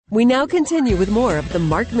We now continue with more of the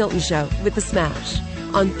Mark Milton Show with The Smash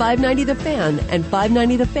on 590 The Fan and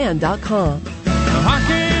 590thefan.com. I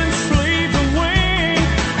can't sleep away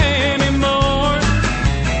anymore.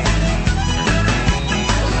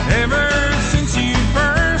 Ever since you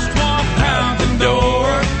first walked out the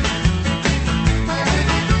door,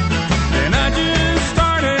 and I just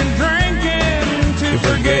started drinking to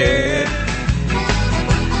forget.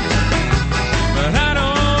 But I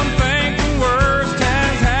don't think the worst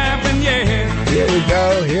has happened yet. Here we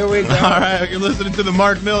go. All right, you're listening to the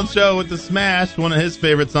Mark Milton Show with The Smash, one of his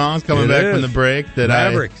favorite songs coming back from the break that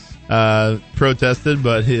Mavericks. I protested,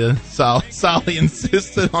 but Solly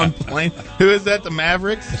insisted on playing. Who is that, the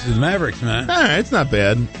Mavericks? This is Mavericks, man. All right, it's not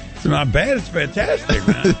bad. It's not bad. It's fantastic,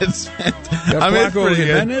 man. It's fantastic. Flaco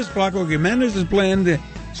Jimenez is playing the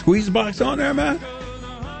squeeze box on there, man.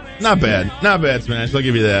 Not bad. Not bad, Smash. I'll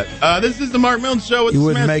give you that. This is the Mark Milton Show with You The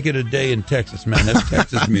wouldn't Smash. make it a day in Texas, man. That's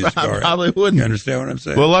Texas music. I All right. probably wouldn't. You understand what I'm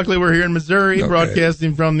saying? Well, luckily we're here in Missouri,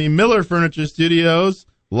 broadcasting from the Miller Furniture Studios,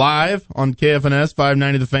 live on KFNS,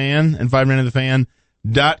 590 The Fan, and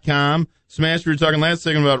 590thefan.com. Smash, we were talking last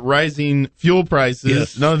second about rising fuel prices.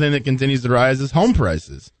 Yes. Another thing that continues to rise is home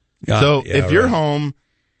prices. If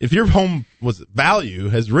your home value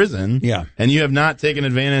has risen, and you have not taken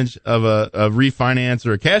advantage of a refinance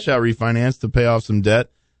or a cash out refinance to pay off some debt,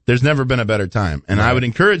 there's never been a better time. And I would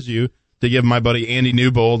encourage you to give my buddy Andy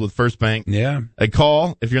Newbold with First Bank a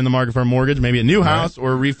call if you're in the market for a mortgage, maybe a new house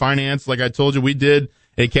or a refinance. Like I told you, we did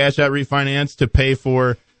a cash out refinance to pay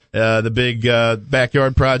for the big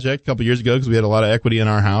backyard project a couple years ago because we had a lot of equity in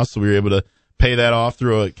our house, so we were able to pay that off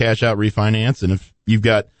through a cash out refinance. And if you've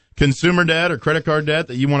got consumer debt or credit card debt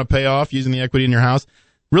that you want to pay off using the equity in your house,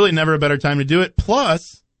 really never a better time to do it.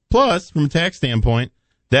 Plus, from a tax standpoint,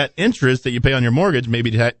 that interest that you pay on your mortgage may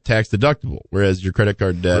be tax deductible, whereas your credit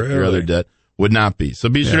card debt, your other debt, would not be. So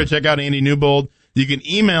be sure to check out Andy Newbold. You can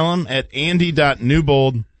email him at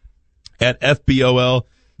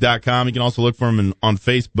andy.newbold@fbol.com. You can also look for him on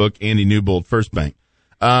Facebook, Andy Newbold, First Bank.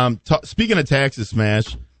 Speaking of taxes,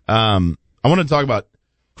 Smash, I want to talk about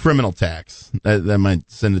criminal tax. That might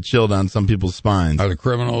send a chill down some people's spines. Are the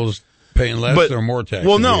criminals paying less or more tax?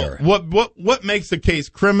 Well, no. What makes a case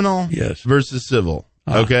criminal versus civil?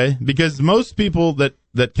 Okay, because most people that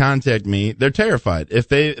contact me, they're terrified. If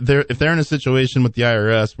they're in a situation with the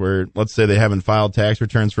IRS where, let's say, they haven't filed tax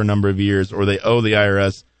returns for a number of years, or they owe the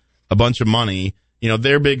IRS a bunch of money,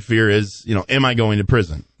 their big fear is, am I going to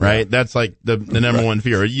prison? Right? That's like the number one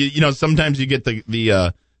fear. Sometimes you get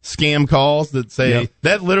the scam calls that say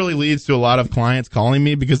that literally leads to a lot of clients calling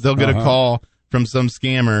me because they'll get a call from some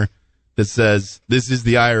scammer that says, "This is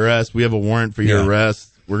the IRS. We have a warrant for your arrest.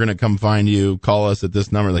 We're going to come find you. Call us at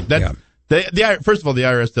this number." Like that. First of all, the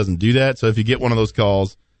IRS doesn't do that. So if you get one of those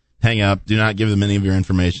calls, hang up. Do not give them any of your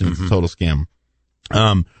information. It's a total scam.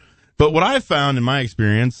 But what I've found in my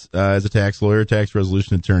experience as a tax lawyer, tax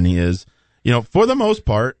resolution attorney is, for the most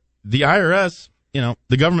part, the IRS,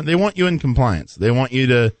 the government, they want you in compliance. They want you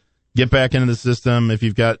to get back into the system. If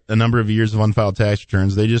you've got a number of years of unfiled tax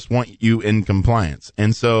returns, they just want you in compliance.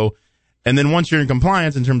 And then once you're in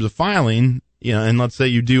compliance in terms of filing, and let's say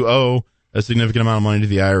you do owe a significant amount of money to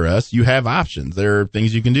the IRS, you have options. There are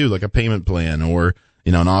things you can do, like a payment plan or,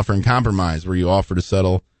 an offer in compromise where you offer to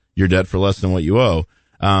settle your debt for less than what you owe.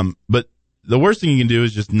 But the worst thing you can do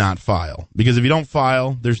is just not file, because if you don't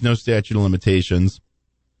file, there's no statute of limitations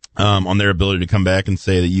on their ability to come back and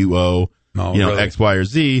say that you owe, X, Y, or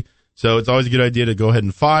Z. So it's always a good idea to go ahead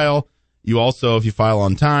and file. You also, if you file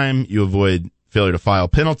on time, you avoid failure to file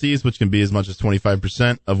penalties, which can be as much as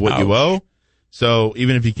 25% of what you owe. So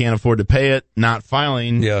even if you can't afford to pay it, not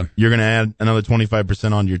filing, you're going to add another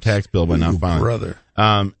 25% onto your tax bill by not filing. Brother.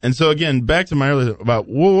 And so again, back to my earlier about,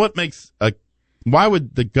 why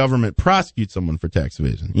would the government prosecute someone for tax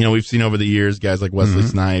evasion? We've seen over the years guys like Wesley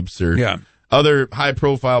Snipes or other high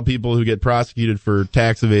profile people who get prosecuted for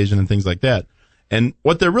tax evasion and things like that. And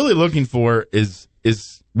what they're really looking for is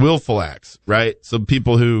willful acts, right? So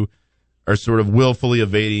people who are sort of willfully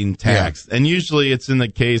evading tax. And usually it's in the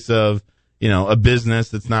case of, a business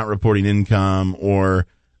that's not reporting income or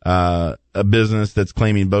a business that's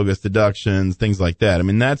claiming bogus deductions, things like that. I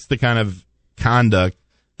mean, that's the kind of conduct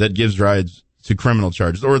that gives rise to criminal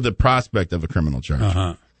charges or the prospect of a criminal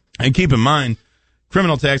charge. And keep in mind,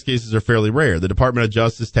 criminal tax cases are fairly rare. The Department of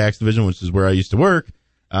Justice Tax Division, which is where I used to work,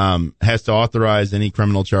 has to authorize any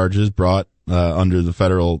criminal charges brought under the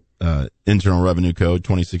federal Internal Revenue Code,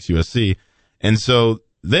 26 U.S.C. And so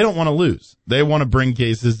they don't want to lose. They want to bring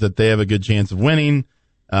cases that they have a good chance of winning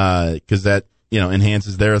because that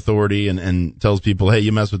enhances their authority and tells people, hey,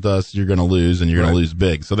 you mess with us, you're going to lose, and you're going to lose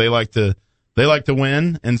big. So they like to they like to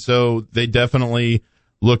win, and so they definitely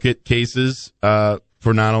look at cases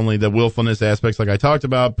for not only the willfulness aspects like I talked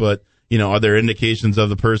about, but, are there indications of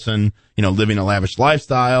the person, living a lavish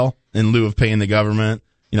lifestyle in lieu of paying the government?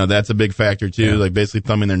 That's a big factor too, like basically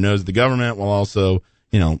thumbing their nose at the government while also,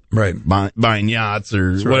 buying yachts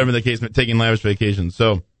or whatever the case, taking lavish vacations.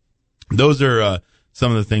 So those are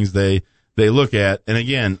some of the things they look at. And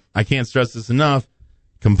again, I can't stress this enough.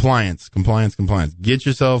 Compliance. Get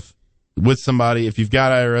yourself with somebody. If you've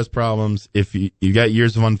got IRS problems, if you got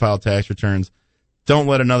years of unfiled tax returns, don't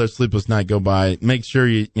let another sleepless night go by. Make sure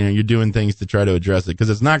you're doing things to try to address it,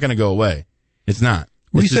 because it's not going to go away. It's not.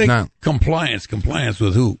 When you say compliance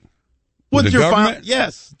with who? With your government?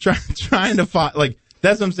 Yes. Trying to file,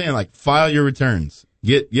 that's what I'm saying. File your returns.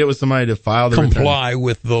 Get with somebody to file the returns. Comply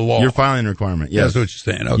with the law. Your filing requirement. Yes. That's what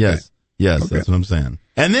you're saying. Okay. Yes, okay. That's what I'm saying.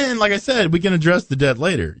 And then, like I said, we can address the debt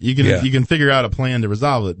later. You can figure out a plan to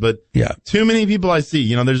resolve it. But too many people I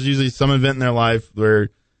see, there's usually some event in their life where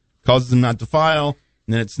it causes them not to file,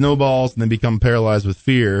 and then it snowballs, and they become paralyzed with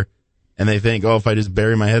fear, and they think, if I just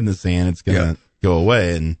bury my head in the sand, it's going to go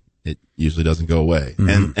away, and it usually doesn't go away.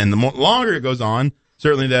 Mm-hmm. And the longer it goes on,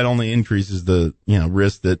 certainly that only increases the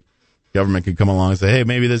risk that government could come along and say, hey,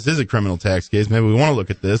 maybe this is a criminal tax case. Maybe we want to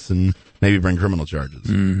look at this and maybe bring criminal charges.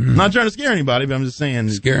 Mm-hmm. I'm not trying to scare anybody, but I'm just saying.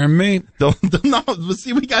 Scaring me? No,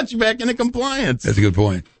 see, we got you back into compliance. That's a good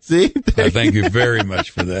point. See? Thank you very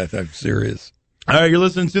much for that. I'm serious. All right, you're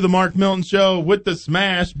listening to the Mark Milton Show with the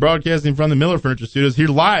Smash, broadcasting from the Miller Furniture Studios here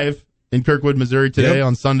live in Kirkwood, Missouri today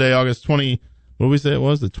on Sunday, August 20. What did we say it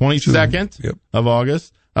was? The 22nd of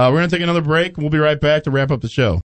August. We're going to take another break. We'll be right back to wrap up the show.